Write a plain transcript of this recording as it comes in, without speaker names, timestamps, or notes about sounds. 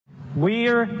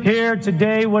We're here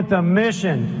today with a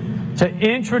mission to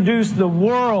introduce the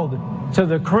world to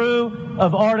the crew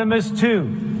of Artemis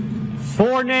 2.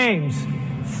 4 names,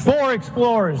 4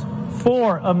 explorers,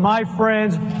 4 of my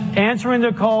friends answering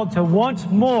the call to once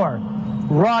more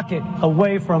rocket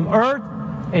away from Earth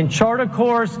and chart a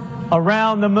course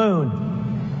around the moon.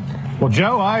 Well,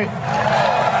 Joe, I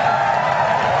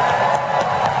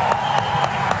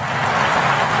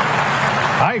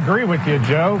agree with you,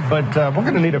 Joe, but we're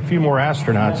going to need a few more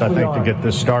astronauts, yes, I think, to get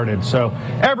this started. So,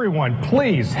 everyone,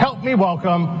 please help me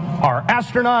welcome our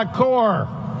astronaut corps.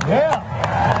 Yeah.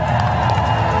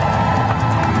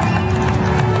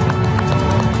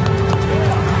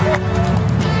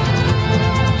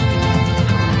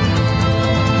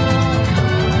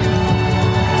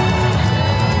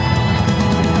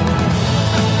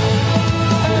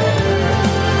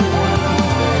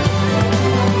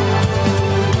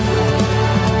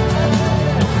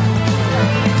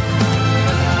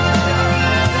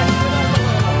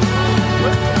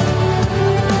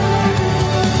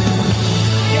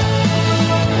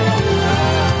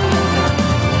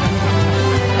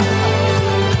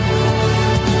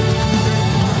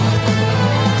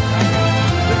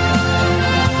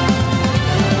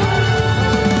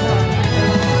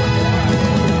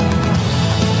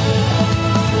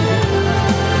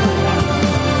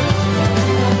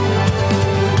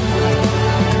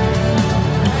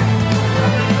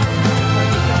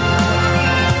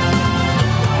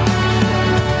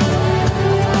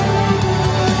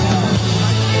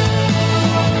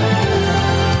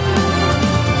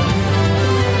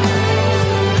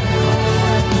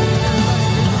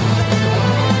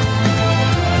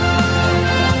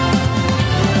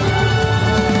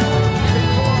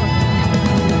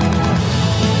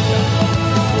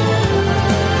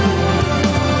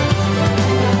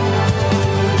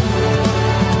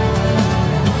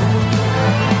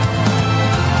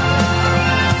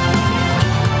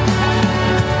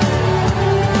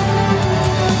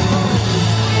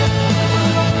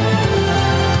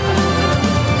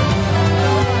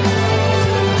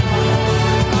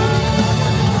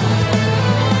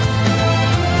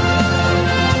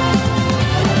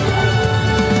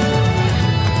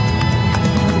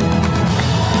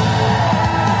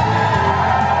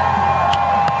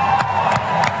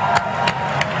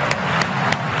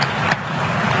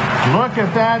 Look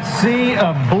at that sea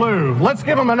of blue. Let's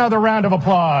give them another round of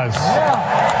applause. Yeah.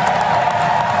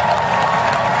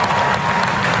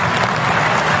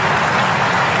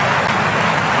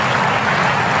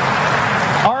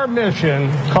 Our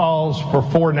mission calls for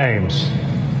 4 names.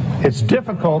 It's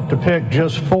difficult to pick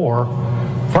just 4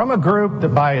 from a group that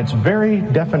by its very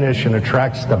definition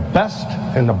attracts the best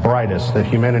and the brightest that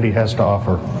humanity has to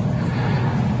offer.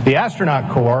 The astronaut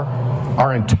corps,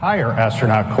 our entire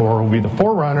astronaut corps, will be the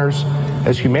forerunners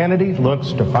as humanity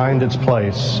looks to find its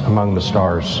place among the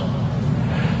stars.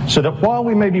 So that while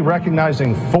we may be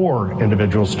recognizing 4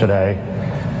 individuals today,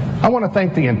 I want to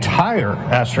thank the entire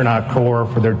astronaut corps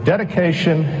for their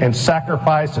dedication and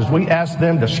sacrifice as we ask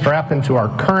them to strap into our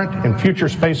current and future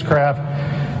spacecraft,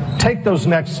 take those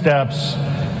next steps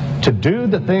to do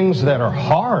the things that are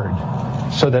hard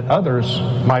so that others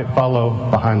might follow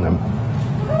behind them.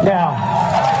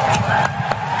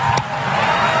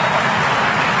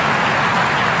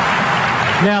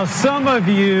 Now, some of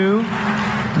you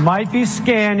might be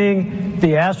scanning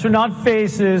the astronaut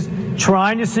faces,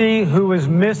 trying to see who is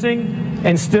missing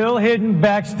and still hidden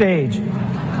backstage.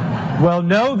 Well,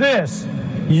 know this,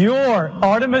 your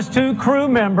Artemis 2 crew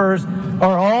members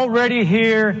are already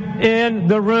here in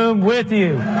the room with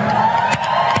you.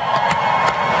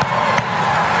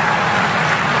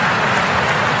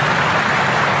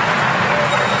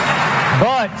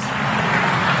 But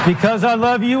because I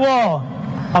love you all,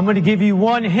 I'm going to give you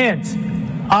one hint.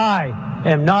 I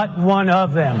am not one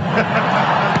of them.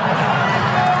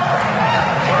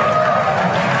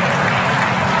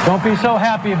 Don't be so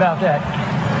happy about that.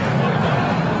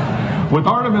 With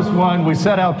Artemis 1, we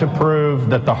set out to prove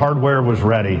that the hardware was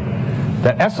ready,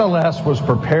 that SLS was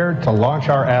prepared to launch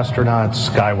our astronauts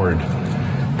skyward,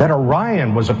 that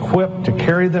Orion was equipped to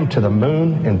carry them to the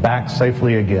moon and back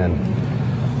safely again.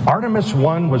 Artemis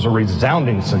 1 was a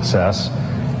resounding success,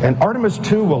 and Artemis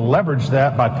 2 will leverage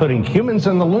that by putting humans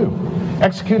in the loop,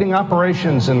 executing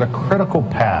operations in the critical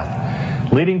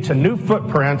path, leading to new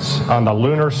footprints on the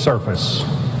lunar surface.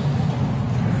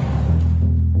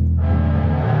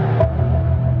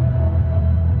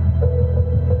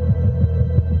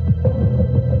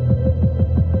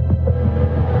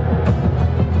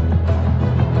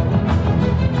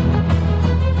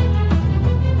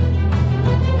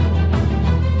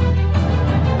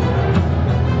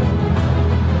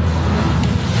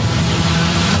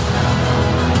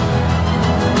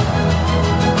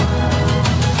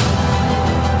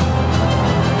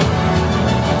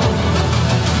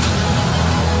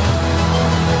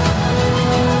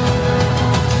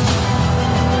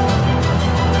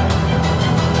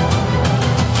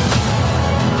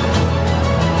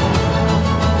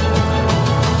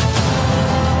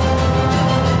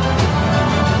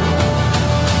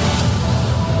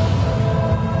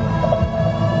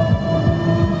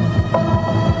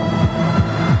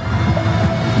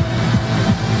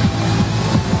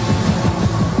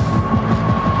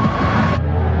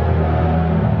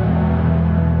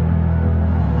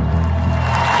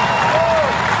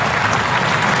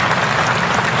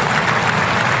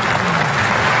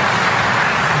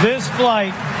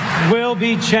 flight will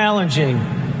be challenging,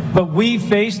 but we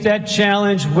face that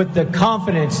challenge with the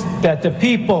confidence that the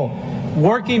people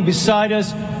working beside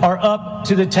us are up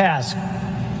to the task.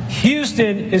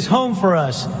 Houston is home for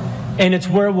us, and it's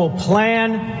where we'll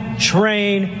plan,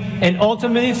 train, and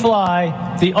ultimately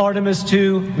fly the Artemis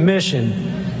II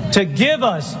mission. To give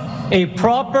us a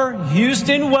proper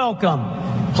Houston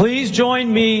welcome, please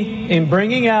join me in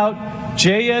bringing out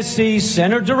JSC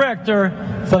Center Director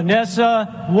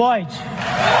Vanessa White.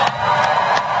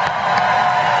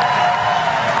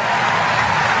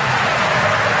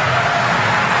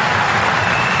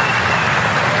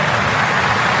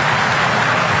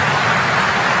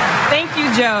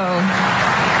 Joe.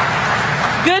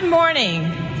 Good morning.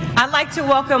 I'd like to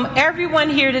welcome everyone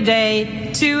here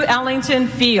today to Ellington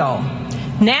Field.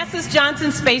 NASA's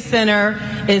Johnson Space Center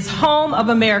is home of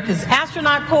America's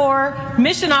astronaut corps,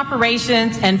 mission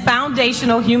operations, and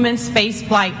foundational human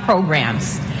spaceflight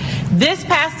programs. This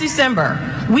past December,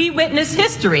 we witnessed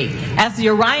history as the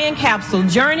Orion capsule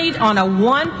journeyed on a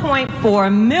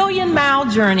 1.4 million mile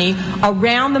journey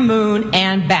around the moon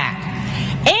and back.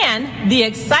 And the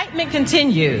excitement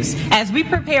continues as we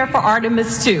prepare for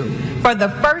Artemis II for the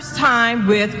first time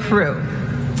with crew.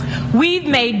 We've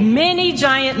made many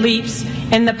giant leaps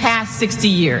in the past 60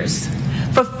 years,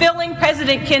 fulfilling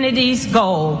President Kennedy's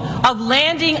goal of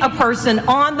landing a person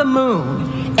on the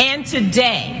moon. And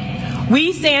today,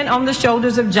 we stand on the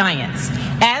shoulders of giants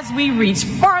as we reach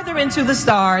farther into the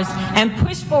stars and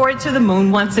push forward to the moon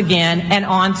once again and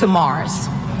on to Mars.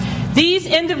 These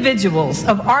individuals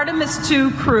of Artemis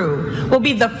II crew will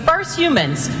be the first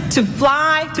humans to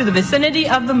fly to the vicinity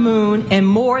of the moon in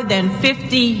more than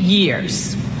 50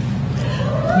 years.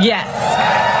 Yes.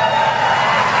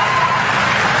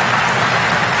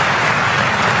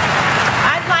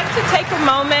 I'd like to take a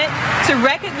moment to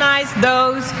recognize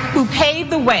those who paved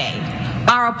the way,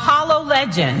 our Apollo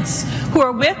legends, who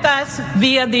are with us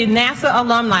via the NASA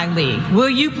Alumni League. Will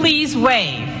you please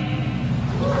wave?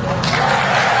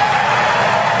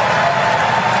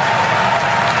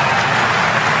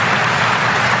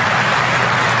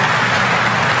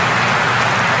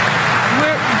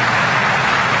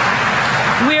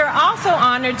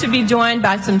 Honored to be joined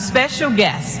by some special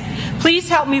guests. Please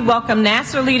help me welcome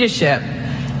NASA leadership,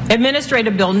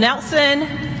 Administrator Bill Nelson,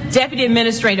 Deputy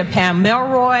Administrator Pam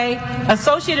Melroy,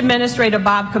 Associate Administrator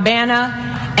Bob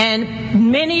Cabana, and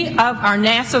many of our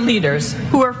NASA leaders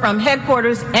who are from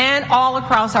headquarters and all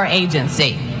across our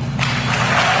agency.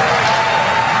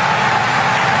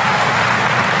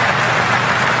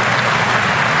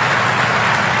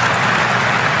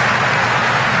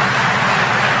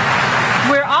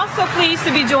 Pleased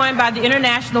to be joined by the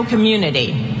international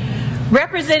community.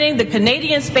 Representing the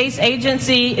Canadian Space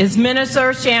Agency is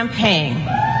Minister Champagne.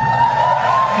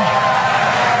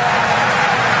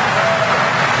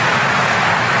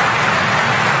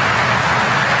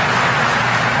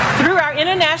 Through our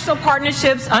international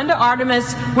partnerships under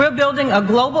Artemis, we're building a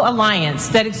global alliance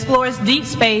that explores deep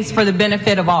space for the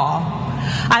benefit of all.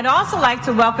 I'd also like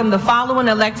to welcome the following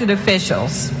elected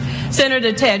officials: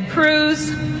 Senator Ted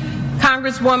Cruz,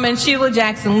 Congresswoman Sheila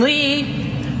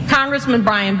Jackson-Lee, Congressman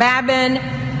Brian Babin,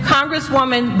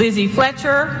 Congresswoman Lizzie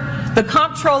Fletcher, the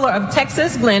Comptroller of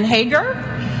Texas, Glenn Hager,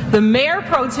 the Mayor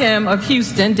Pro Tem of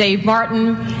Houston, Dave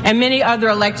Martin, and many other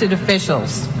elected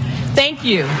officials. Thank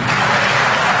you.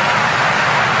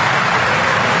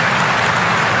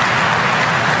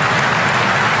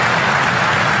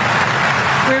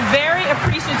 We're very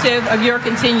appreciative of your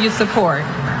continued support.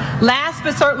 Last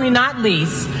but certainly not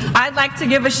least, I'd like to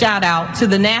give a shout out to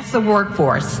the NASA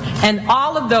workforce and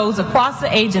all of those across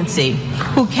the agency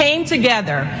who came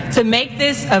together to make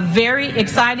this a very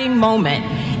exciting moment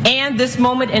and this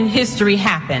moment in history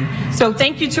happen. So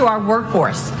thank you to our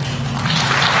workforce.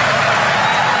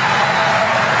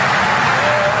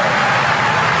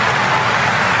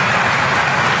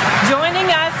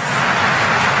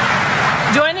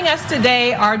 Joining us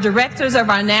today are directors of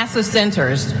our NASA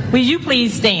centers. Will you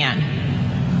please stand?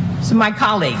 So my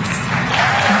colleagues.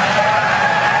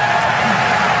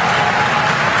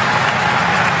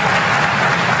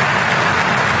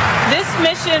 This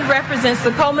mission represents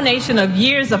the culmination of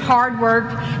years of hard work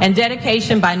and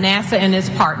dedication by NASA and its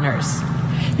partners.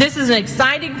 This is an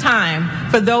exciting time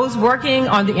for those working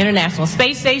on the International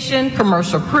Space Station,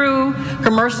 commercial crew,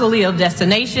 commercial LEO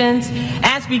destinations,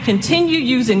 as we continue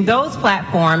using those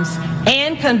platforms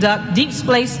and conduct deep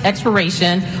space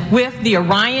exploration with the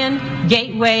Orion,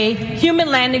 Gateway, Human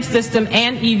Landing System,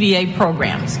 and EVA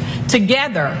programs.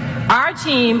 Together, our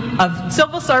team of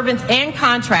civil servants and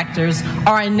contractors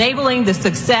are enabling the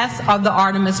success of the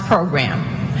Artemis program.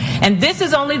 And this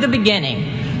is only the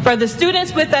beginning. For the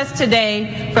students with us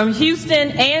today from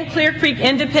Houston and Clear Creek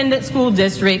Independent School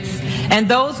Districts and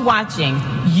those watching,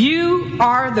 you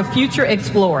are the future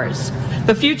explorers,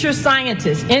 the future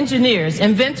scientists, engineers,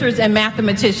 inventors, and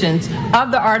mathematicians of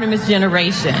the Artemis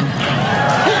generation.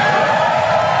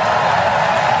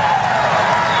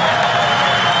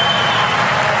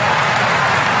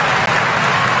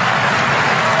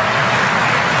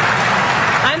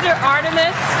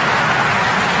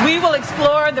 We will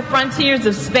explore the frontiers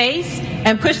of space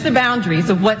and push the boundaries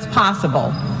of what's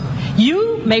possible.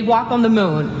 You may walk on the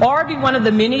moon or be one of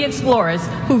the many explorers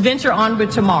who venture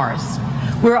onward to Mars.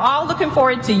 We're all looking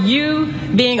forward to you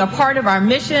being a part of our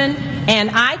mission,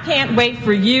 and I can't wait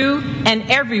for you and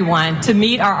everyone to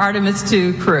meet our Artemis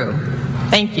II crew.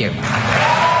 Thank you.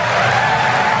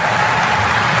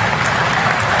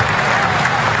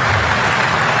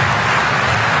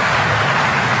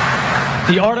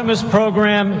 The Artemis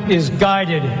program is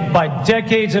guided by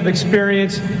decades of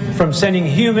experience from sending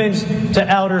humans to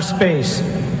outer space.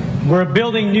 We're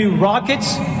building new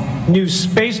rockets, new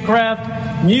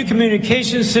spacecraft, new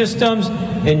communication systems,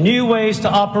 and new ways to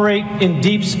operate in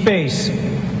deep space.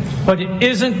 But it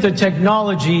isn't the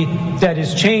technology that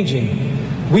is changing.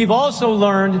 We've also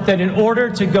learned that in order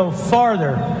to go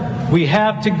farther, we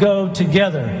have to go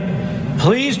together.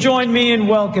 Please join me in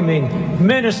welcoming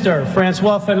Minister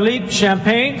Francois-Philippe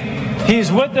Champagne.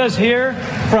 He's with us here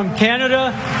from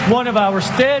Canada, one of our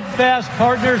steadfast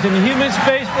partners in human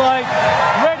spaceflight,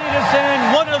 ready to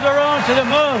send one of their own to the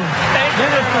moon. Thank you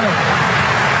very much.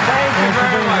 Thank you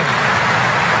very much.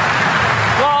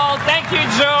 Well, thank you,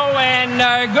 Joe,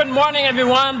 and good morning,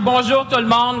 everyone. Bonjour tout le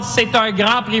monde. C'est un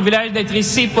grand privilège d'être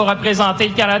ici pour représenter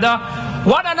le Canada.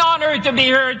 What an honor to be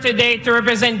here today to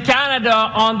represent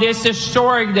Canada on this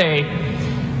historic day.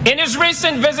 In his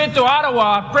recent visit to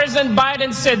Ottawa, President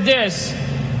Biden said this: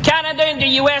 Canada and the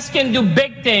U.S. can do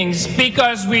big things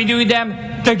because we do them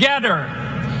together.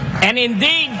 And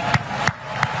indeed,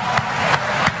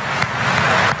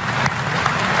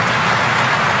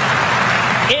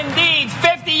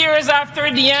 50 years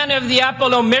after the end of the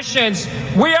Apollo missions,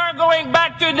 we are going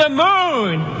back to the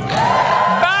moon.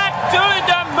 Back to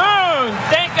the moon.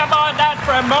 Think about that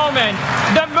for a moment.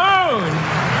 The moon.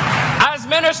 As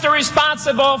minister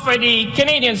responsible for the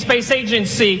Canadian Space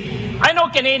Agency, I know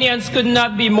Canadians could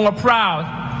not be more proud.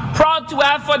 Proud to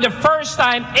have for the first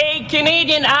time a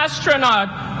Canadian astronaut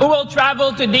who will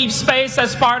travel to deep space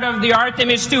as part of the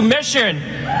Artemis II mission.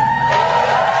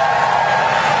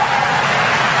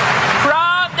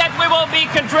 We will be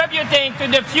contributing to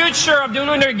the future of the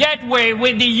Lunar Gateway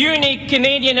with the unique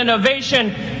Canadian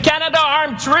innovation,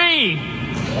 Canadarm3.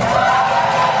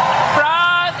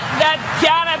 Proud that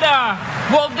Canada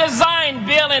will design,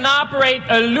 build, and operate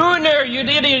a lunar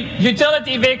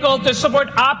utility vehicle to support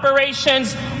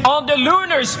operations on the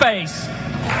lunar space.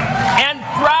 And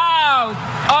proud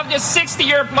of the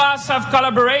 60-year plus of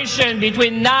collaboration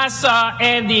between NASA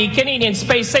and the Canadian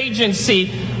Space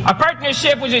Agency, a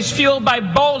partnership which is fueled by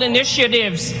bold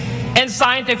initiatives and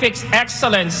scientific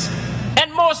excellence.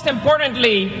 And most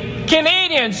importantly,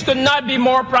 Canadians could not be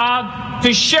more proud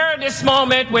to share this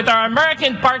moment with our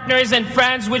American partners and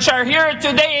friends which are here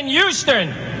today in Houston.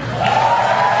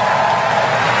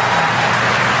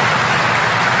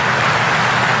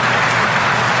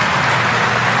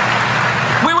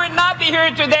 We would not be here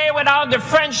today without the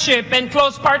friendship and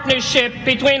close partnership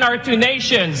between our two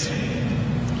nations.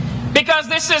 Because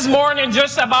this is more than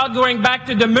just about going back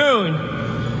to the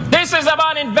moon. This is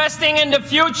about investing in the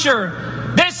future.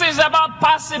 This is about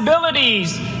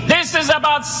possibilities. This is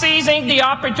about seizing the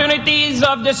opportunities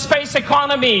of the space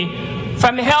economy,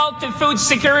 from health to food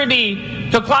security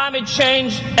to climate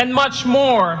change and much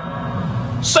more.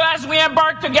 So as we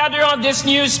embark together on this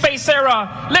new space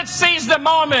era, let's seize the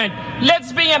moment.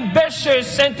 Let's be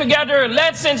ambitious, and together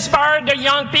let's inspire the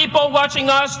young people watching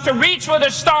us to reach for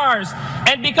the stars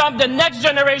and become the next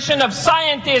generation of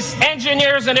scientists,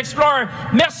 engineers, and explorers.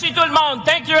 Merci tout le monde.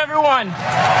 Thank you, everyone.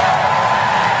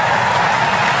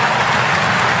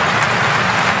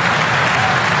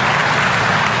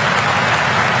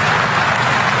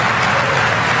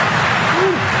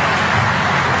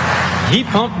 He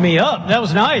pumped me up. That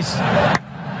was nice.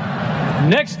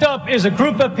 Next up is a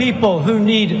group of people who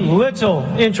need little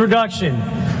introduction.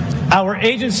 Our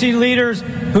agency leaders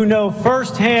who know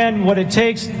firsthand what it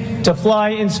takes to fly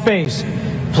in space.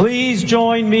 Please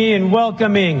join me in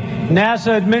welcoming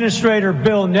NASA Administrator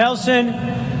Bill Nelson,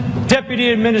 Deputy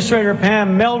Administrator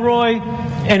Pam Melroy,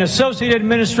 and Associate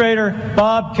Administrator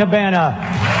Bob Cabana.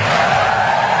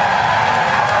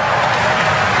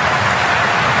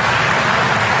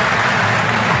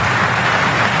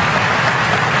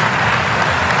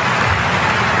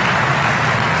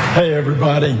 Hey,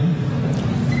 everybody.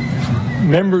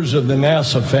 Members of the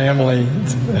NASA family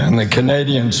and the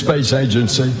Canadian Space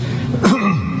Agency,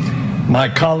 my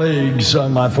colleagues,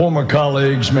 my former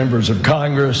colleagues, members of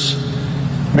Congress,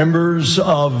 members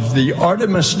of the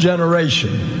Artemis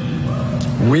generation,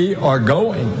 we are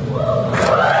going.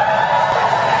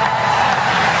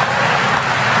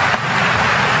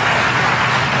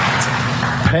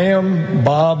 Pam,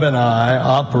 Bob, and I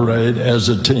operate as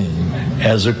a team,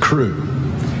 as a crew.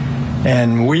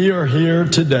 And we are here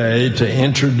today to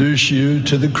introduce you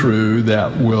to the crew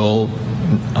that will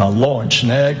launch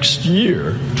next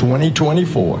year,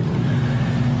 2024,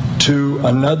 to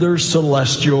another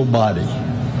celestial body.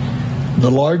 The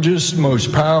largest,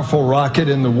 most powerful rocket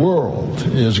in the world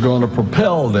is going to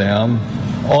propel them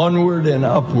onward and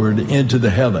upward into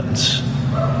the heavens.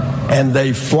 And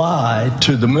they fly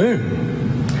to the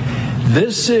moon.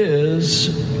 This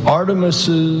is Artemis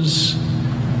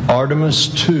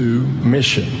 2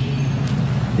 mission.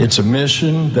 It's a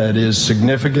mission that is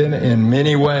significant in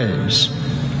many ways.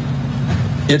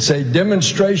 It's a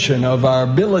demonstration of our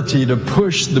ability to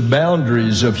push the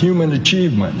boundaries of human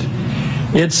achievement.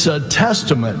 It's a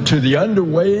testament to the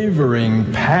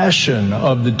unwavering passion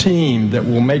of the team that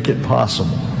will make it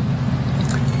possible.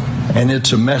 And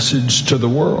it's a message to the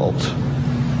world.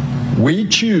 We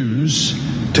choose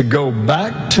to go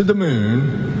back to the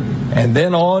moon and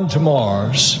then on to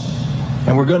Mars,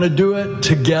 and we're going to do it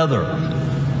together.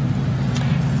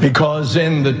 Because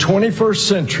in the 21st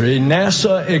century,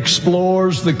 NASA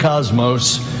explores the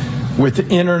cosmos with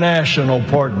international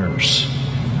partners.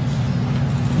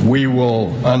 We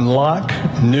will unlock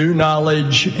new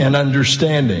knowledge and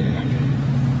understanding.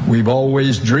 We've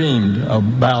always dreamed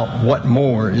about what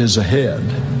more is ahead.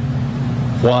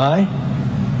 Why?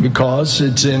 Because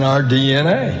it's in our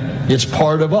DNA. It's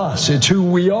part of us. It's who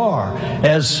we are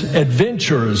as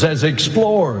adventurers, as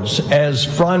explorers, as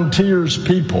frontiers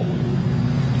people.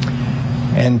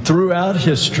 And throughout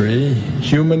history,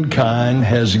 humankind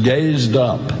has gazed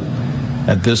up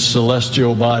at this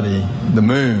celestial body, the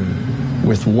moon,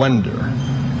 with wonder.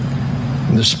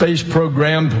 And the space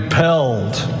program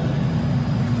propelled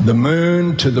the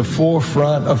moon to the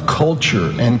forefront of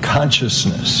culture and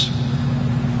consciousness.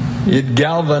 It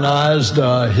galvanized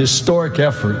a historic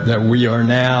effort that we are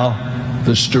now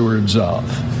the stewards of.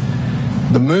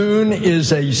 The moon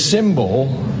is a symbol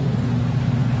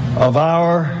of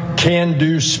our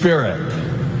can-do spirit.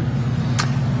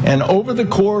 And over the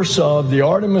course of the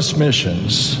Artemis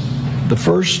missions, the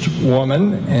first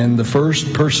woman and the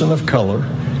first person of color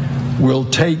will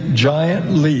take giant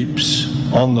leaps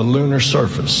on the lunar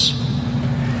surface.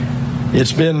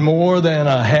 It's been more than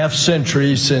a half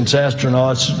century since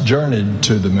astronauts journeyed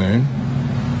to the moon.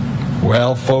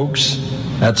 Well, folks,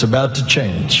 that's about to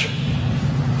change.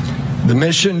 The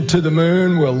mission to the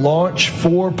moon will launch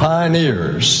 4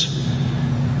 pioneers,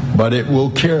 but it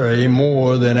will carry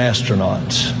more than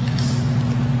astronauts.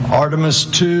 Artemis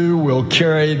 2 will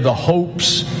carry the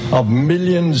hopes of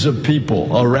millions of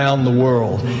people around the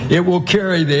world. It will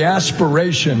carry the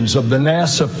aspirations of the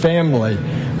NASA family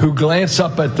who glance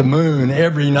up at the moon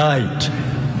every night,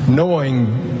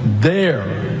 knowing their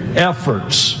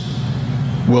efforts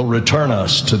will return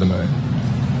us to the moon.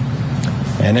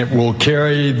 And it will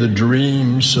carry the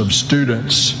dreams of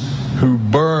students who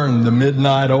burn the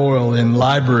midnight oil in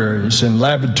libraries and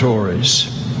laboratories,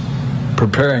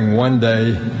 preparing one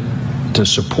day to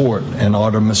support an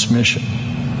Artemis mission.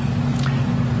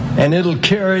 And it'll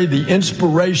carry the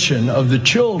inspiration of the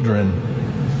children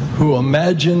who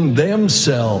imagine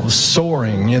themselves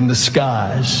soaring in the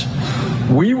skies.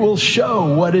 We will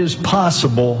show what is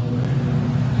possible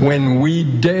when we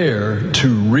dare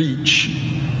to reach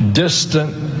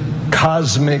distant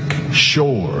cosmic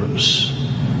shores.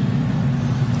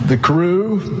 The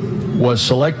crew was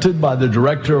selected by the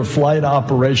Director of Flight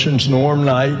Operations, Norm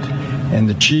Knight, and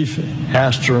the Chief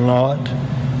Astronaut,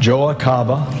 Joe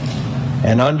Acaba,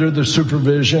 and under the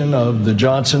supervision of the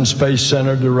Johnson Space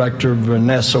Center Director,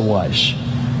 Vanessa Weiss.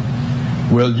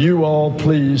 Will you all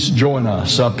please join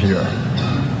us up here?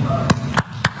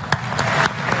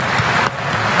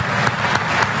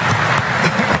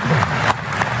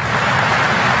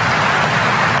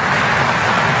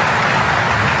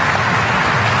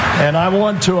 And I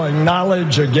want to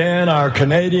acknowledge again our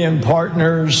Canadian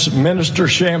partners, Minister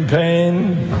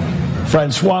Champagne,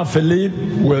 Francois Philippe,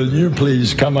 will you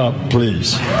please come up,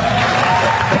 please?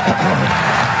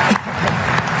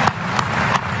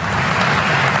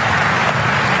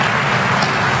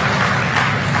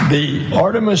 The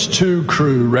Artemis 2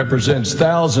 crew represents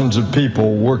thousands of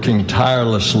people working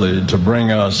tirelessly to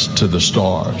bring us to the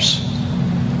stars.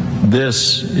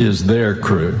 This is their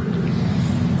crew.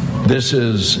 This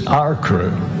is our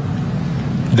crew.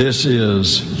 This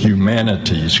is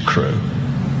humanity's crew.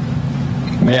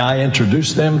 May I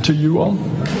introduce them to you all?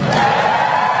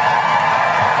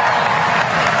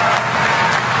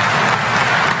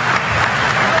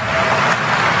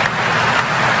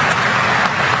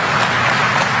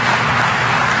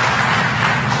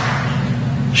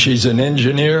 She's an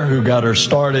engineer who got her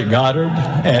start at Goddard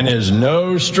and is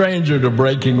no stranger to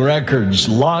breaking records,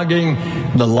 logging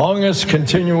the longest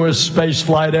continuous space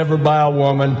flight ever by a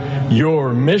woman,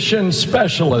 your mission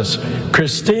specialist,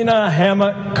 Christina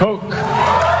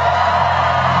Hammett-Koch.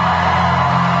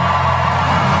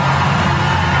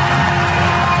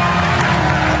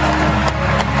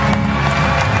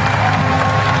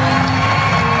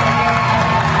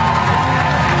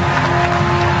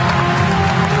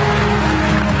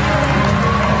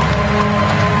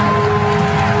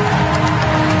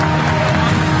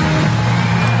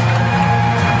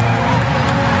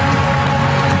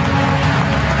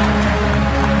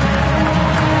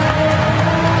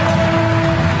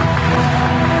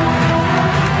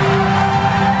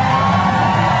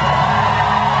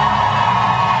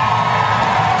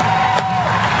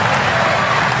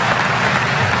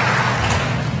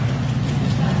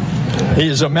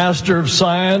 He's a Master of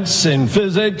Science in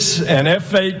Physics, an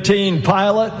F-18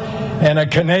 pilot, and a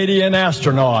Canadian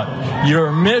astronaut.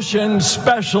 Your mission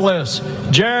specialist,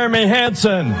 Jeremy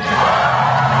Hansen.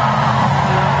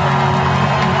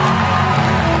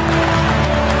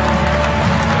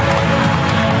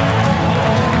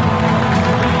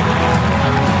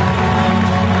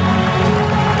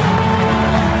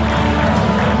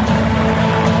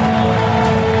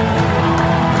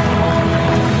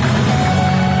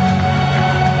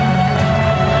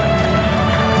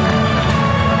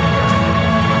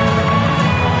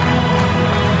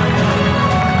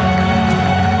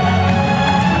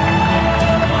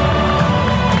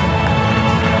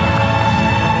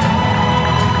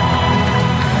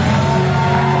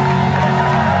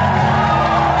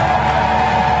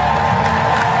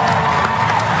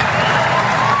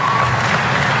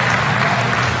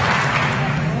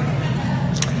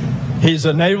 He's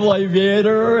a naval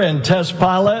aviator and test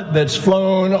pilot that's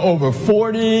flown over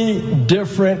 40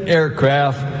 different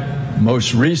aircraft,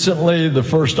 most recently the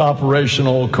first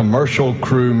operational commercial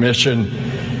crew mission.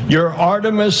 Your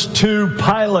Artemis II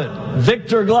pilot,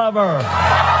 Victor Glover.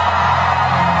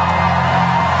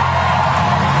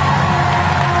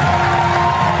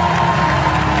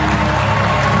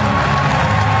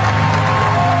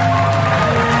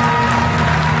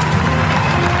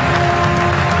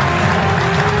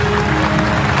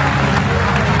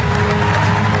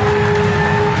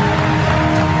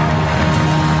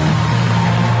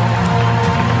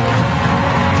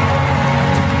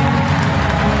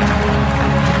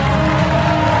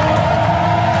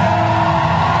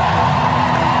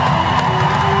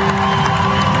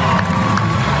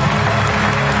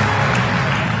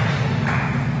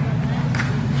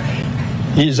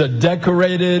 He's a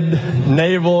decorated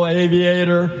naval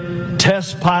aviator,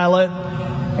 test pilot,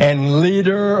 and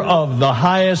leader of the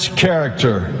highest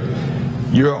character.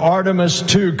 Your Artemis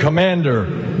II commander,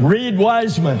 Reed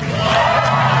Wiseman.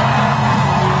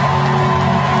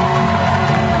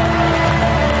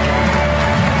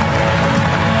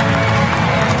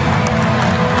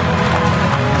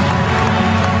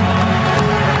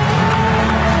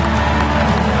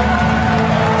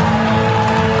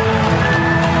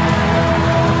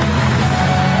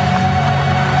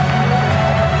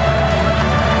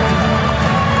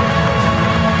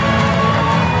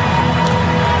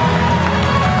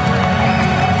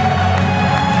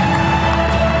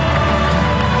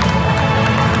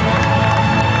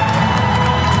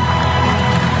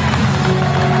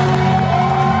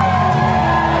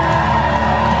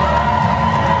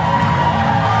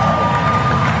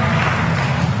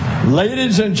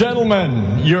 Ladies and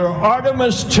gentlemen, your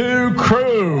Artemis II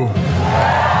crew.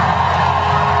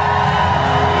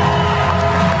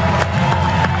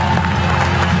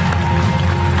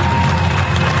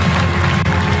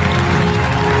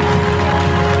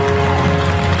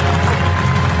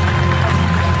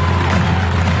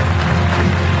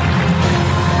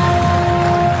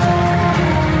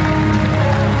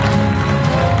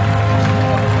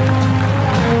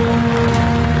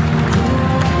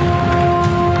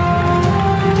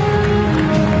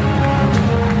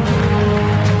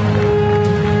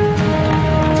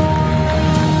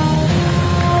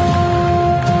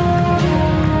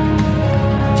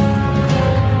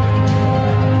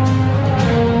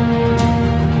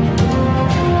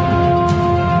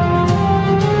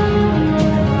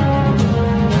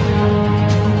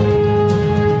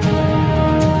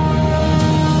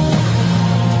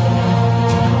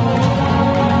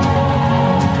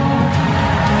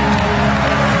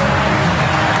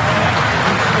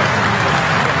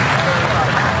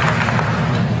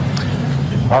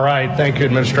 All right, thank you,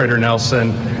 Administrator Nelson.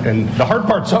 And the hard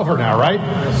part's over now, right?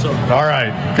 Yes, sir. All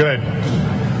right, good.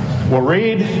 Well,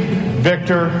 Reed,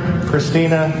 Victor,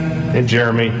 Christina, and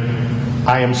Jeremy,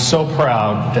 I am so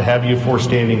proud to have you four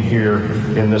standing here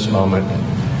in this moment.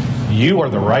 You are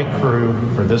the right crew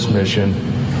for this mission.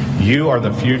 You are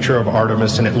the future of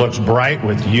Artemis, and it looks bright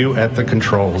with you at the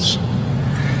controls.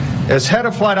 As head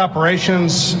of flight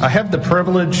operations, I have the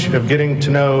privilege of getting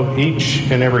to know each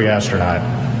and every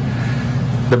astronaut.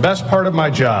 The best part of my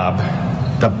job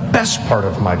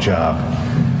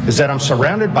is that I'm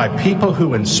surrounded by people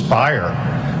who inspire,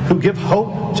 who give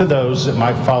hope to those that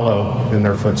might follow in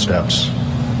their footsteps.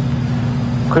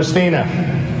 Christina,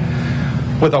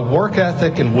 with a work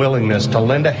ethic and willingness to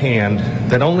lend a hand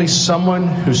that only someone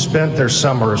who spent their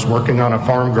summers working on a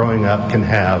farm growing up can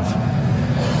have,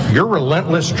 your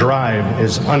relentless drive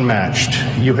is unmatched.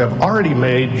 You have already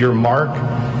made your mark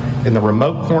in the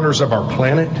remote corners of our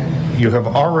planet. You have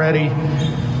already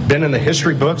been in the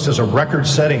history books as a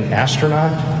record-setting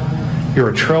astronaut. You're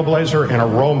a trailblazer and a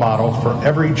role model for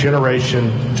every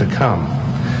generation to come.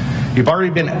 You've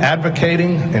already been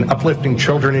advocating and uplifting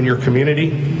children in your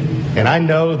community, and I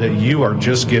know that you are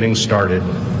just getting started.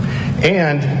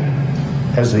 And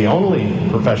as the only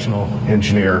professional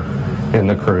engineer in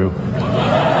the crew,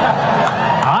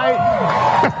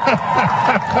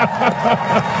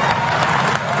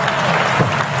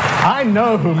 I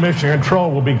know who Mission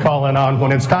Control will be calling on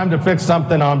when it's time to fix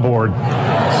something on board.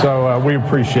 So we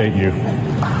appreciate you.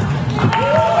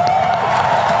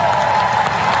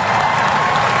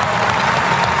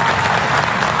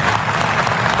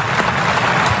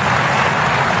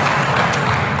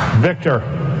 Victor,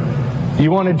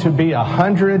 you wanted to be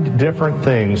 100 different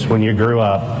things when you grew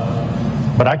up,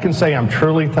 but I can say I'm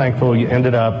truly thankful you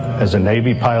ended up as a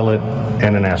Navy pilot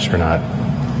and an astronaut.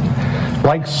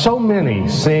 Like so many,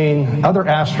 seeing other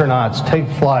astronauts take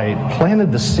flight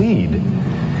planted the seed.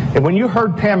 And when you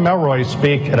heard Pam Melroy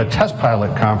speak at a test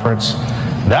pilot conference,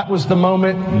 that was the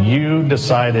moment you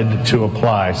decided to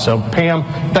apply. So Pam,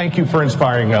 thank you for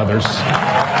inspiring others.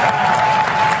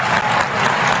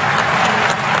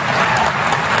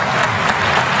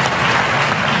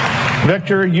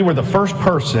 Victor, you were the first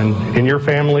person in your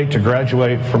family to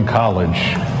graduate from college.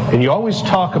 And you always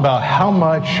talk about how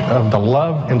much of the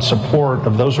love and support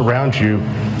of those around you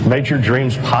made your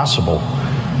dreams possible.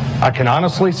 I can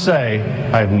honestly say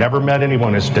I have never met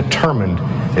anyone as determined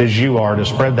as you are to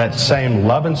spread that same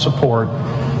love and support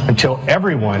until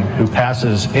everyone who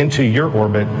passes into your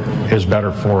orbit is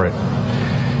better for it.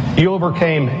 You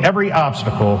overcame every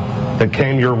obstacle that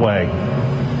came your way.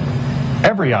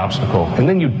 Every obstacle, and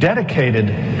then you dedicated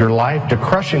your life to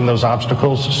crushing those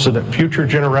obstacles so that future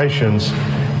generations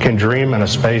can dream in a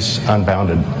space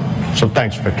unbounded. So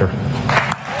thanks, Victor.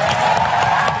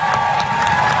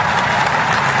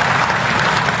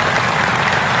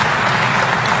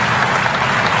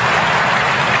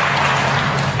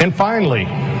 And finally,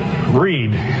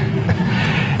 Reed,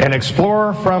 an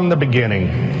explorer from the beginning.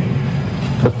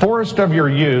 The forest of your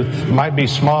youth might be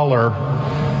smaller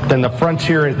than the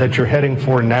frontier that you're heading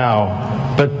for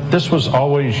now, but this was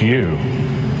always you.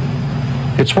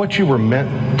 It's what you were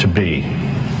meant to be.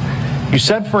 You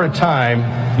said for a time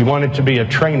you wanted to be a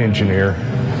train engineer,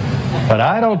 but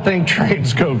I don't think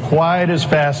trains go quite as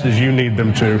fast as you need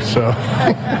them to, so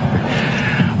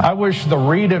I wish the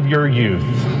Reed of your youth,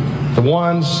 the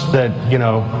ones that,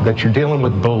 that you're dealing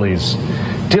with bullies,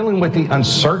 dealing with the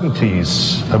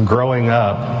uncertainties of growing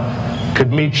up,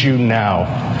 could meet you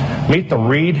now. Meet the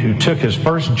Reed who took his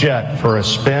first jet for a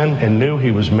spin and knew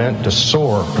he was meant to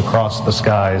soar across the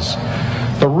skies.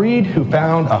 The Reed who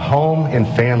found a home and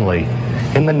family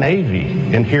in the Navy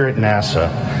and here at NASA.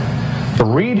 The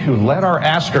Reed who led our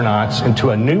astronauts into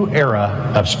a new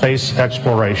era of space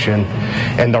exploration.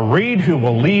 And the Reed who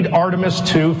will lead Artemis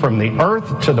 2 from the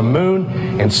Earth to the Moon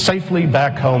and safely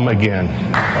back home again.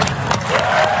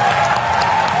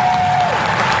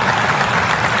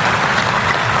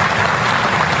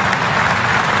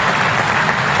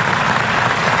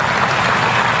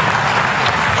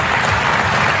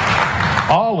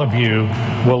 All of you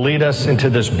will lead us into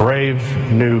this brave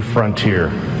new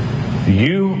frontier.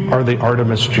 You are the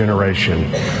Artemis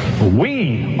generation.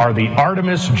 We are the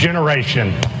Artemis generation.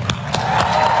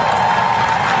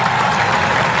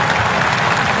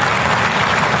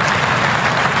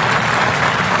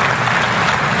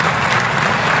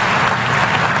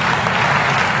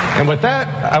 And with that,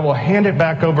 I will hand it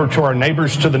back over to our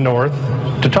neighbors to the north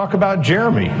to talk about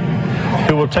Jeremy,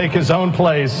 who will take his own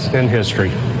place in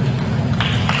history.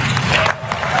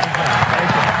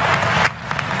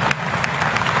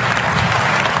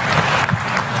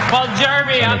 Well,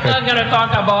 Jeremy, I'm not going to talk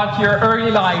about your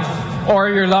early life or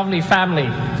your lovely family.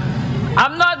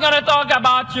 I'm not going to talk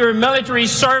about your military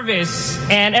service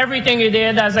and everything you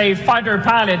did as a fighter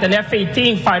pilot, an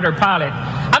F-18 fighter pilot.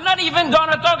 I'm not even going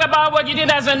to talk about what you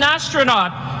did as an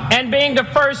astronaut and being the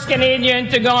first Canadian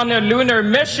to go on a lunar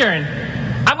mission.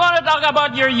 I'm going to talk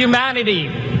about your humanity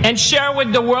and share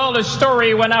with the world a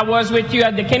story when I was with you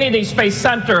at the Kennedy Space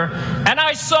Center. And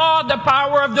I saw the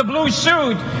power of the blue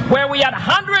suit, where we had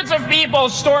hundreds of people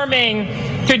storming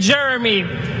to Jeremy.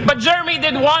 But Jeremy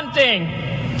did one thing.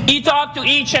 He talked to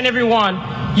each and every one.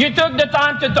 You took the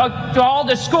time to talk to all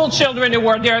the school children who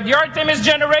were there, the Artemis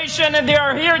generation, and they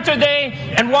are here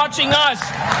today and watching us.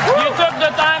 You took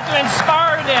the time to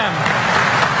inspire them.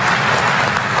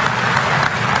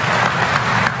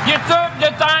 You took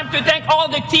the time to thank all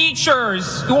the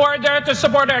teachers who are there to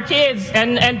support our kids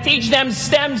and teach them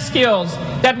STEM skills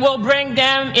that will bring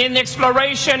them in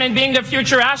exploration and being the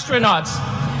future astronauts.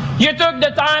 You took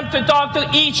the time to talk to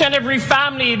each and every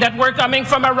family that were coming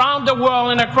from around the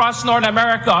world and across North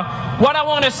America. What I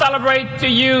want to celebrate to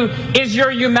you is your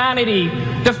humanity.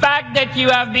 The fact that you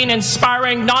have been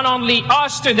inspiring not only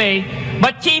us today,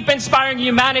 but keep inspiring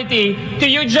humanity. To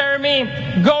you, Jeremy,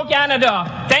 go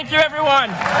Canada. Thank you, everyone.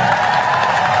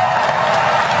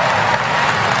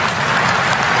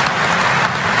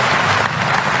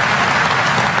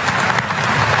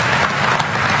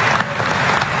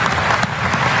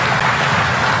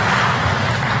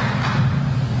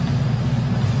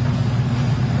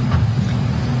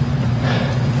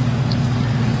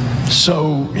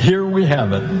 So here we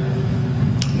have it.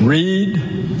 Reed,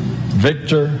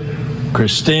 Victor,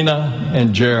 Christina,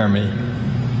 and Jeremy.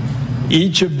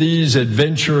 Each of these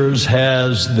adventurers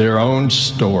has their own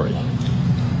story,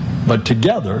 but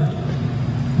together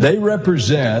they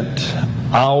represent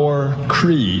our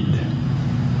creed,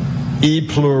 e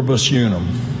pluribus unum,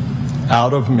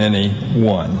 out of many,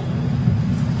 one.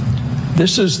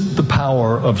 This is the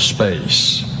power of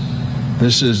space.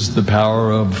 This is the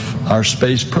power of our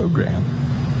space program.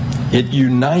 It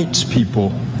unites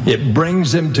people. It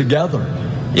brings them together.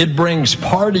 It brings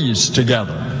parties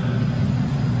together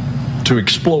to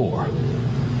explore,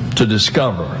 to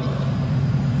discover,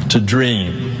 to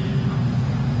dream.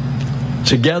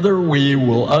 Together we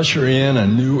will usher in a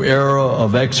new era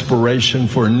of exploration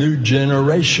for a new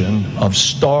generation of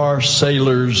star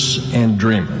sailors and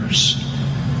dreamers,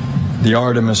 the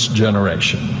Artemis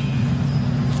generation.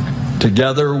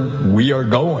 Together we are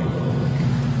going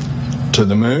to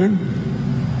the moon,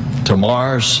 to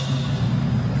Mars,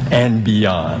 and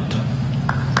beyond.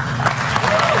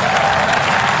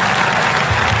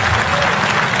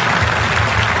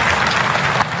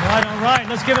 All right,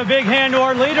 let's give a big hand to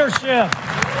our leadership.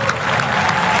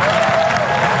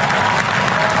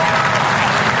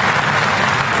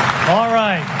 All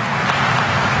right,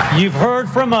 you've heard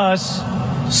from us,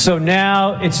 so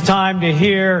now it's time to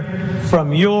hear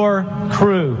from your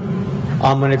crew.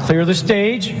 I'm going to clear the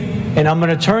stage, and I'm going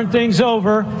to turn things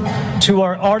over to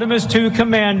our Artemis II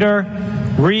commander,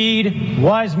 Reed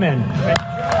Wiseman.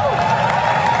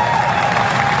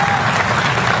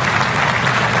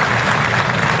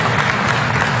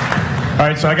 All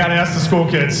right, so I got to ask the school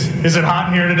kids, is it hot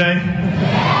in here today?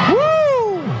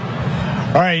 Woo!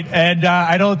 All right, and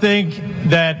I don't think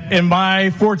that in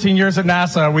my 14 years at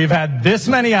NASA, we've had this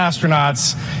many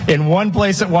astronauts in one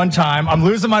place at one time. I'm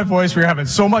losing my voice. We're having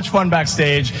so much fun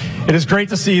backstage. It is great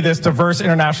to see this diverse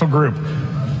international group.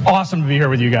 Awesome to be here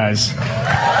with you guys.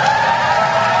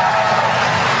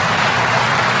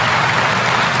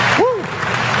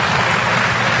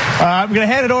 I'm going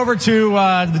to hand it over to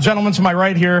the gentleman to my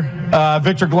right here,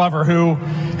 Victor Glover, who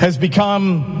has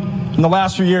become, in the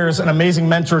last few years, an amazing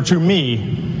mentor to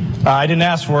me. I didn't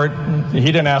ask for it. He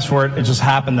didn't ask for it. It just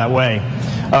happened that way.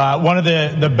 One of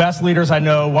the best leaders I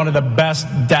know, one of the best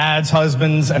dads,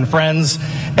 husbands, and friends,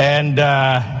 and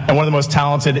one of the most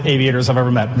talented aviators I've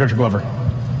ever met, Victor Glover.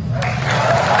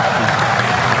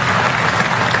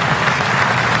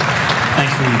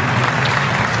 Thanks, Lee.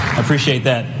 I appreciate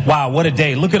that. Wow, what a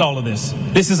day. Look at all of this.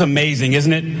 This is amazing,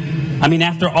 isn't it? I mean,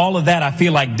 after all of that, I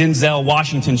feel like Denzel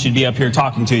Washington should be up here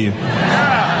talking to you.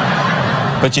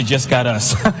 But you just got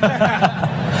us.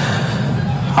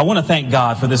 I want to thank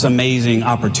God for this amazing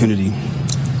opportunity.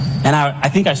 And I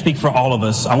think I speak for all of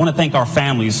us. I want to thank our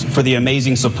families for the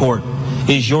amazing support.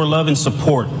 It is your love and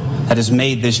support that has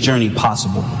made this journey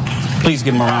possible. Please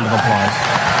give them a round of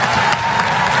applause.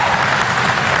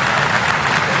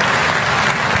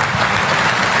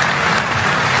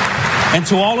 And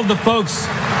to all of the folks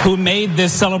who made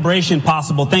this celebration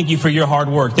possible, thank you for your hard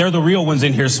work. They're the real ones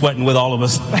in here sweating with all of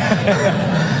us.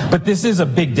 But this is a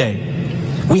big day.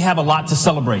 We have a lot to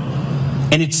celebrate.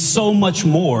 And it's so much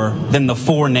more than the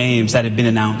 4 names that have been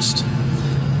announced.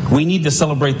 We need to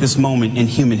celebrate this moment in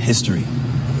human history.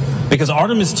 Because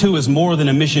Artemis 2 is more than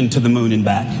a mission to the moon and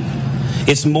back.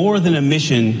 It's more than a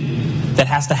mission that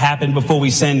has to happen before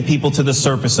we send people to the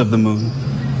surface of the moon.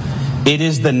 It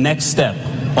is the next step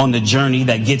on the journey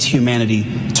that gets humanity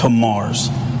to Mars.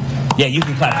 Yeah, you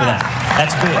can clap for that.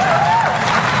 That's big.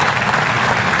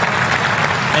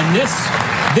 And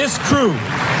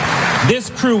this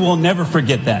crew will never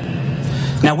forget that.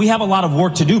 Now, we have a lot of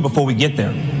work to do before we get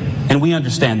there, and we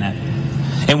understand that.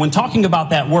 And when talking about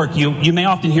that work, you may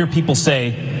often hear people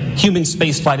say, human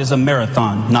spaceflight is a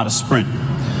marathon, not a sprint.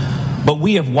 But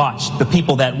we have watched the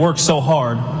people that work so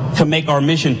hard to make our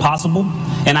mission possible,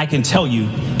 and I can tell you,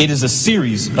 it is a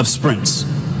series of sprints.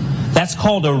 That's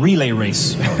called a relay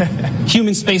race.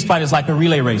 Human spaceflight is like a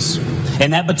relay race,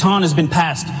 and that baton has been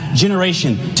passed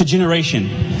generation to generation,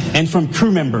 and from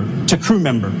crew member to crew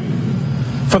member.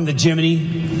 From the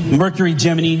Gemini, Mercury,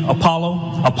 Gemini,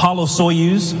 Apollo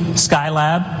Soyuz,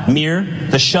 Skylab, Mir,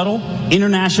 the Shuttle,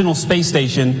 International Space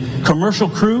Station, commercial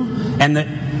crew, and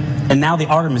now the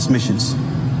Artemis missions.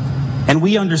 And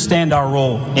we understand our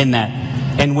role in that.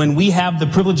 And when we have the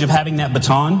privilege of having that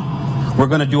baton, we're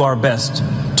going to do our best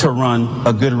to run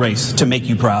a good race to make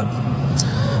you proud.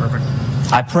 Perfect.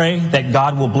 I pray that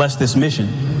God will bless this mission,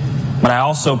 but I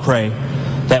also pray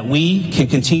that we can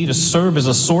continue to serve as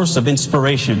a source of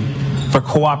inspiration for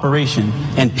cooperation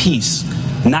and peace,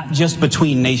 not just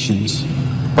between nations,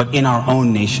 but in our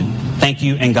own nation. Thank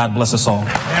you, and God bless us all.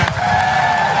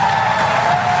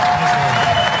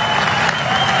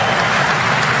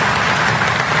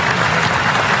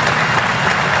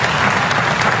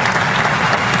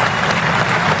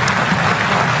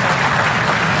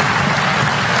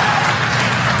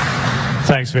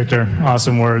 Thanks, Victor.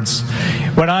 Awesome words.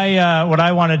 What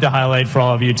I wanted to highlight for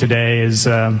all of you today is,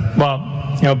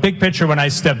 big picture, when I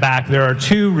step back, there are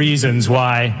 2 reasons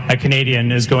why a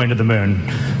Canadian is going to the moon.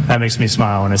 That makes me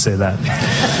smile when I say that.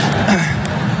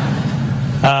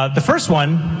 The first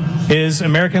one is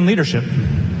American leadership.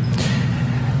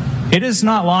 It is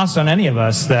not lost on any of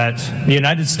us that the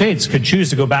United States could choose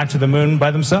to go back to the moon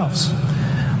by themselves.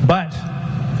 But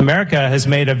America has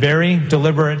made a very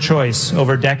deliberate choice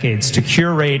over decades to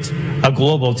curate a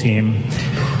global team.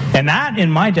 And that,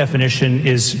 in my definition,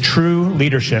 is true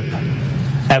leadership.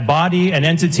 A body, an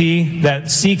entity that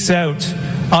seeks out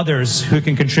others who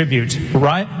can contribute,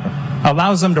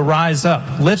 allows them to rise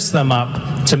up, lifts them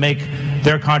up to make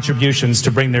their contributions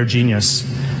to bring their genius.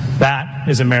 That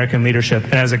is American leadership.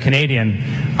 And as a Canadian,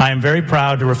 I am very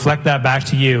proud to reflect that back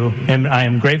to you. And I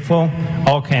am grateful.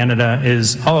 All of Canada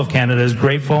is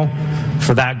grateful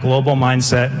for that global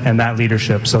mindset and that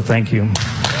leadership. So thank you.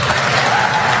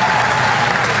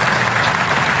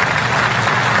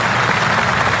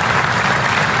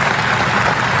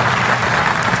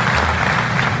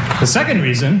 The second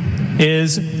reason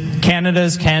is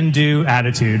Canada's can-do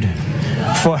attitude.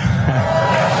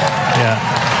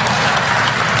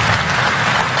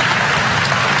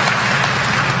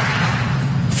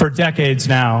 For decades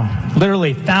now,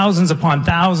 literally thousands upon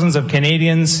thousands of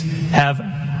Canadians have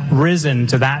risen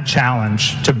to that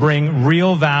challenge to bring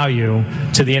real value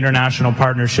to the international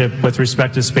partnership with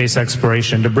respect to space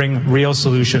exploration, to bring real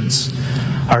solutions.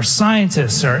 Our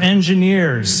scientists, our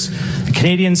engineers, the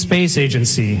Canadian Space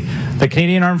Agency, the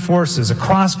Canadian Armed Forces,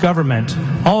 across government,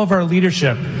 all of our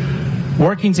leadership,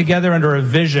 working together under a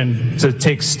vision to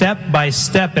take step by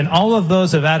step, and all of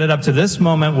those have added up to this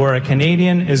moment where a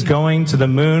Canadian is going to the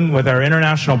moon with our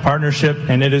international partnership,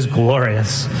 and it is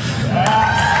glorious.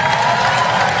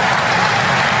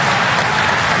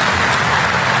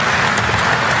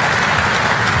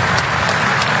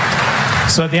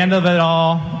 So at the end of it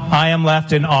all, I am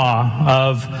left in awe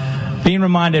of being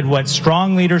reminded what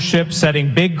strong leadership,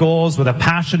 setting big goals with a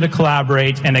passion to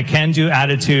collaborate and a can-do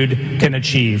attitude can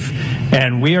achieve.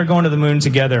 And we are going to the moon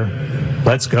together.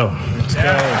 Let's go. Let's go.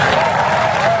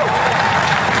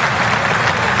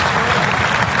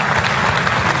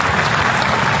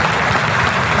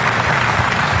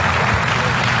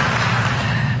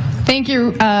 Thank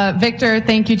you, Victor.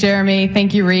 Thank you, Jeremy.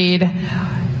 Thank you, Reed.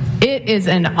 It is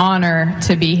an honor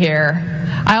to be here.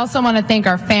 I also want to thank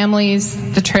our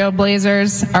families, the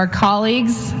Trailblazers, our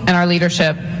colleagues, and our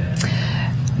leadership.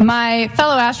 My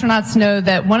fellow astronauts know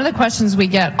that one of the questions we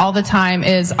get all the time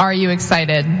is, are you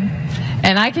excited?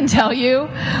 And I can tell you,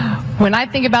 when I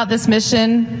think about this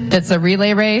mission that's a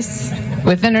relay race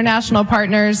with international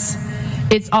partners,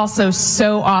 it's also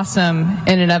so awesome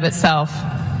in and of itself.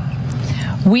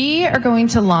 We are going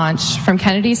to launch from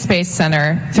Kennedy Space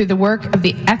Center through the work of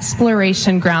the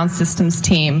Exploration Ground Systems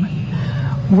team.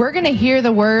 we're going to hear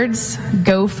the words,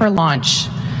 "Go for launch,"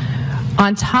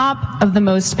 on top of the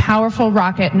most powerful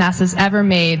rocket NASA's ever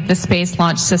made, the Space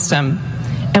Launch System.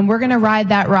 And we're going to ride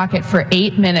that rocket for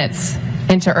 8 minutes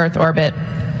into Earth orbit.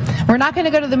 We're not going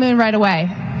to go to the moon right away.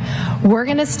 We're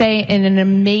going to stay in an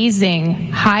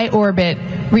amazing high orbit,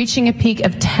 reaching a peak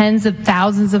of tens of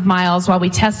thousands of miles while we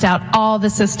test out all the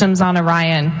systems on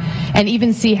Orion and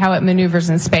even see how it maneuvers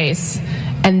in space.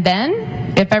 And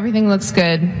then, if everything looks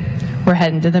good, we're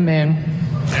heading to the moon.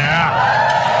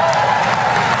 Yeah.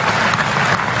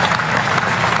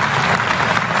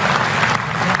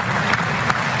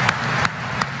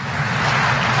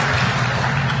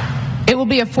 It will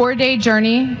be a 4-day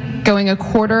journey, going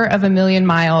 250,000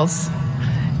 miles,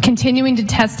 continuing to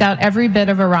test out every bit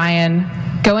of Orion,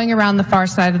 going around the far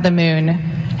side of the moon,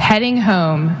 heading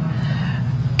home,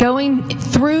 going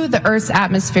through the Earth's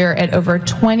atmosphere at over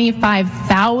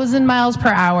 25,000 miles per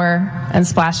hour, and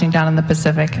splashing down in the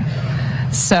Pacific.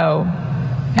 So,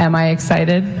 am I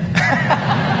excited?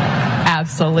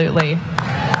 Absolutely.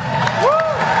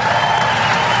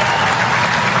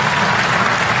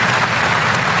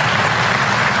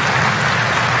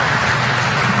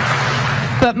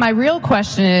 But my real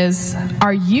question is,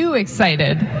 are you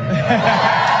excited?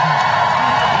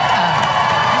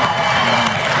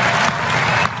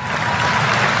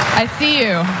 I see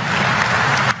you.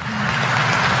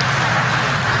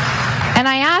 And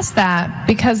I ask that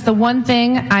because the one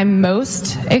thing I'm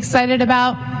most excited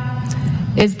about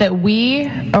is that we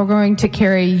are going to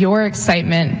carry your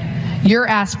excitement, your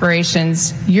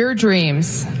aspirations, your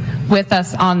dreams with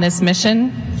us on this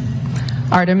mission,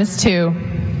 Artemis 2,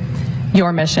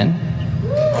 your mission.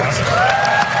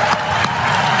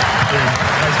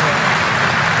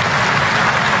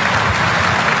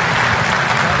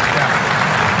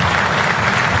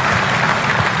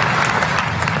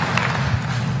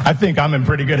 I think I'm in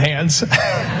pretty good hands.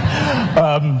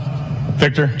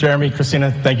 Victor, Jeremy,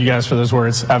 Christina, thank you guys for those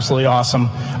words. Absolutely awesome.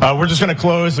 We're just going to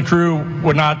close. The crew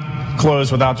would not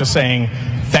close without just saying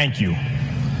thank you.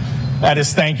 That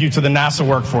is thank you to the NASA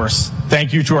workforce.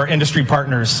 Thank you to our industry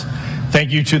partners.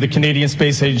 Thank you to the Canadian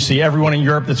Space Agency, everyone in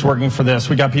Europe that's working for this.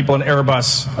 We got people in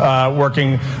Airbus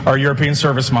working our European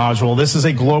service module. This is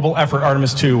a global effort,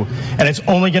 Artemis 2, and it's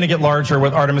only going to get larger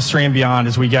with Artemis 3 and beyond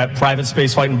as we get private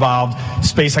spaceflight involved.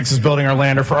 SpaceX is building our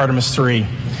lander for Artemis 3.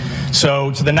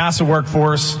 So to the NASA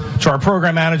workforce, to our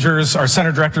program managers, our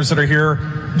center directors that are here,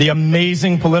 the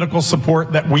amazing political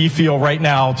support that we feel right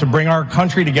now to bring our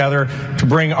country together, to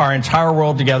bring our entire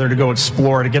world together to go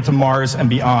explore, to get to Mars and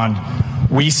beyond.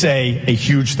 We say a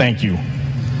huge thank you.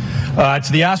 To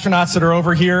the astronauts that are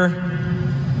over here,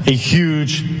 a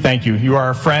huge thank you. You are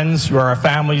our friends, you are our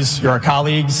families, you're our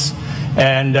colleagues,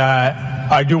 and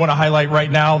I do want to highlight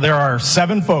right now, there are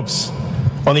 7 folks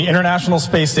on the International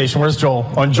Space Station. Where's Joel?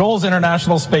 On Joel's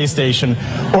International Space Station,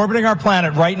 orbiting our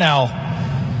planet right now.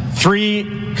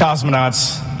 3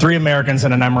 cosmonauts, 3 Americans,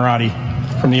 and an Emirati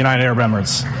from the United Arab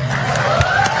Emirates.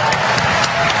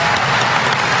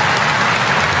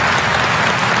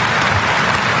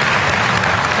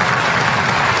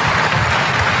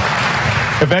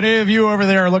 If any of you over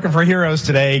there are looking for heroes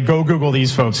today, go Google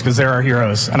these folks because they're our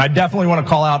heroes. And I definitely want to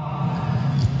call out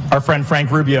our friend Frank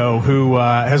Rubio, who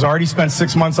has already spent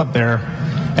 6 months up there.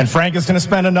 And Frank is going to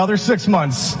spend another 6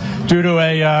 months due to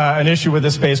an issue with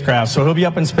his spacecraft. So he'll be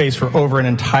up in space for over an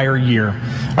entire year.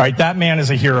 All right, that man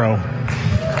is a hero,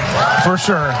 for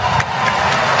sure.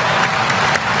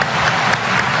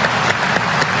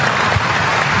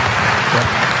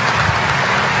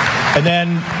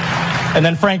 And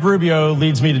then Frank Rubio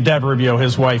leads me to Deb Rubio,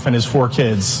 his wife, and his 4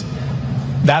 kids.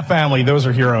 That family, those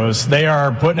are heroes. They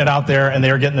are putting it out there, and they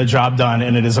are getting the job done,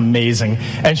 and it is amazing.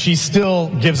 And she still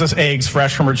gives us eggs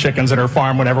fresh from her chickens at her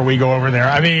farm whenever we go over there.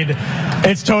 I mean,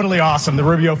 it's totally awesome. The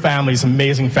Rubio family is an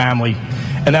amazing family.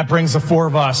 And that brings the 4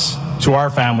 of us to our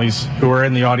families who are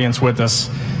in the audience with us.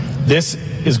 This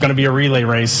is going to be a relay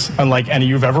race unlike any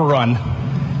you've ever run,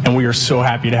 and we are so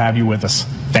happy to have you with us.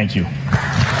 Thank you.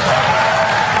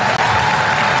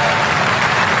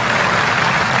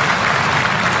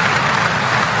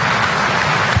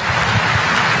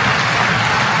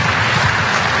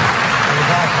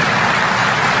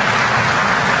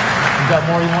 Got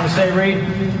more you want to say, Reed?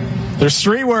 There's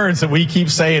 3 words that we keep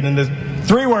saying in this.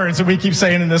 3 words that we keep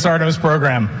saying in this Artemis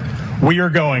program. We are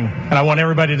going, and I want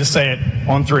everybody to say it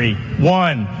on 3.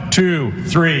 1, 2,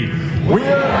 3. We are going.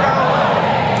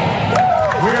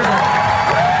 We are going.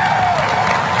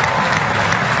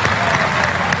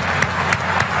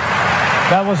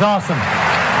 That was awesome.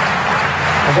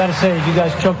 I got to say, you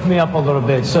guys choked me up a little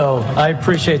bit, so I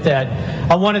appreciate that.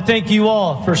 I want to thank you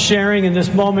all for sharing in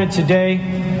this moment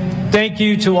today. Thank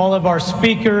you to all of our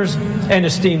speakers and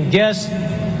esteemed guests,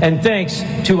 and thanks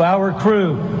to our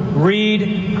crew,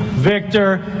 Reed,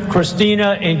 Victor,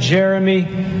 Christina, and Jeremy,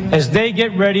 as they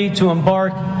get ready to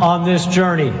embark on this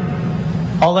journey.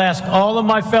 I'll ask all of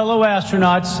my fellow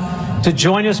astronauts to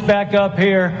join us back up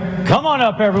here. Come on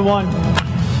up, everyone.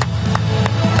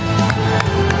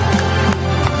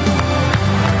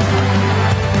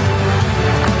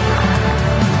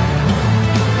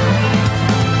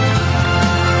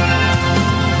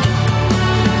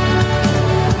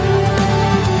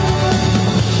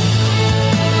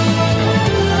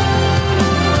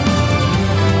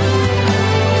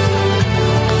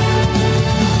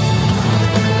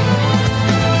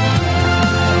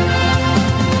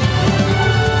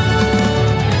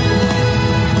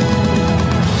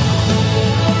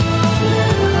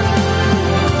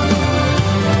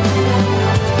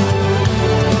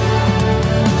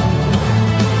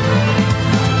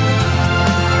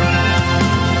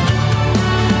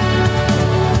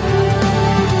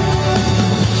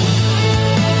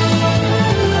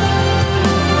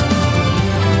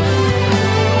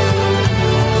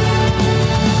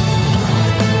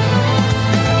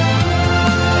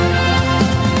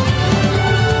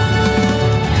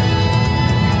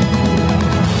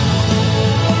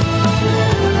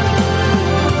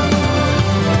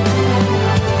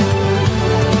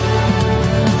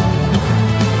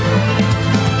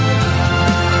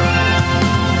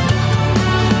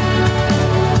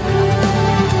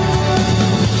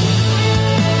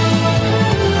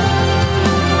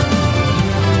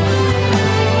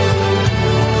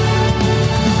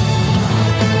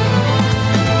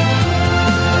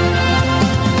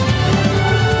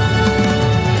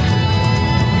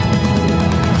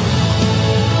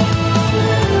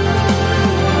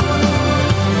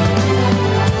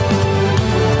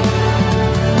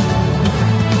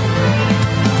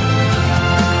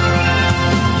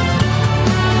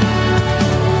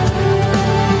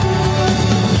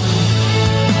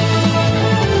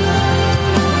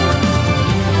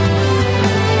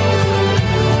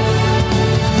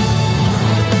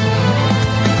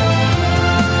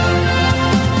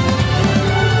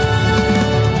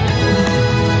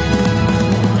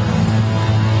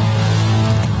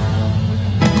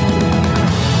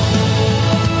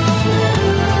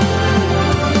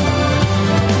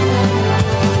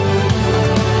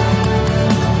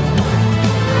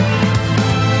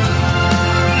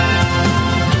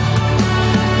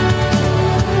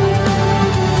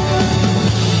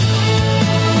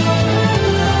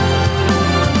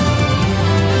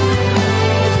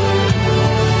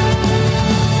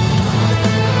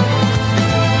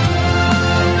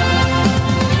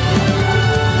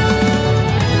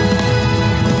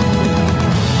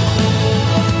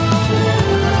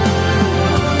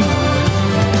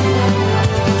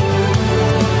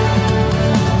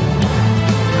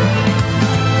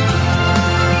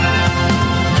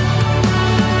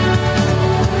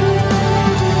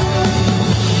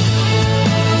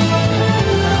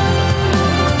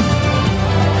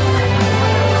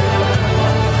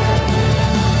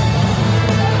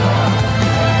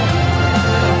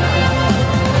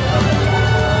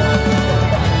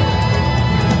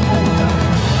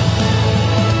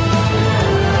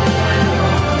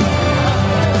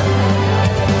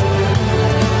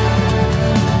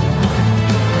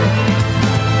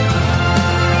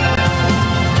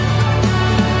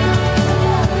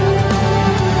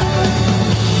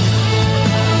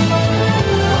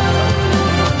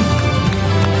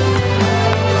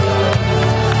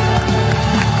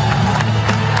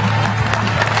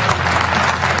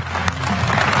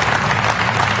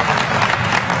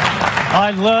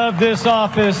 I love this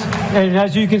office, and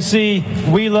as you can see,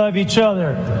 we love each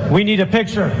other. We need a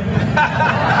picture.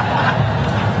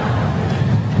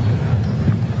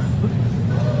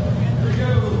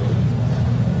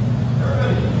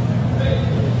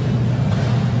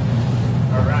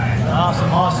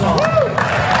 Awesome.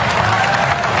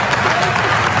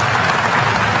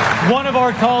 One of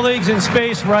our colleagues in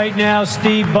space right now,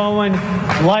 Steve Bowen,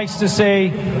 likes to say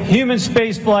human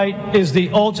spaceflight is the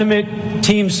ultimate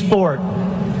team sport.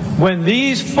 When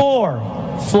these four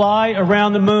fly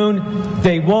around the moon,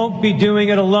 they won't be doing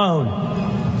it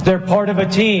alone. They're part of a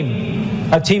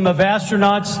team of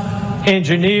astronauts,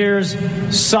 engineers,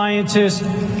 scientists,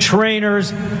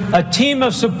 trainers, a team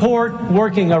of support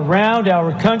working around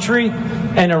our country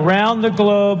and around the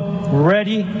globe,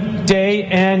 ready day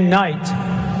and night.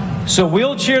 So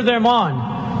we'll cheer them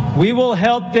on. We will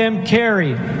help them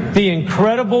carry the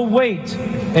incredible weight,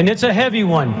 and it's a heavy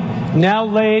one, now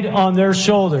laid on their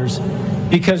shoulders,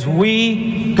 because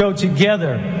we go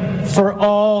together for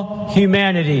all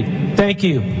humanity. Thank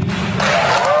you.